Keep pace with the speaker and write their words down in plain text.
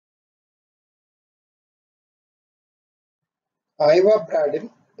Ivabradine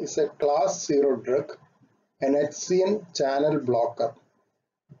is a class 0 drug, an HCN channel blocker.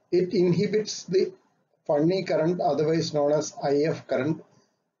 It inhibits the funny current, otherwise known as IF current,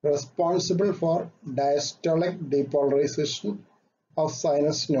 responsible for diastolic depolarization of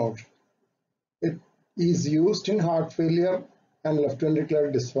sinus node. It is used in heart failure and left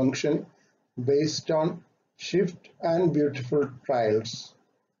ventricular dysfunction based on SHIFT and Beautiful trials.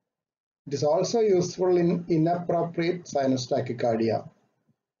 It is also useful in inappropriate sinus tachycardia.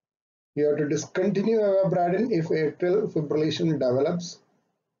 You have to discontinue Ivabradine if atrial fibrillation develops.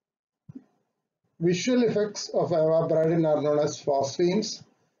 Visual effects of Ivabradine are known as phosphenes,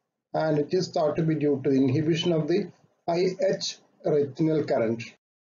 and it is thought to be due to the inhibition of the IH retinal current.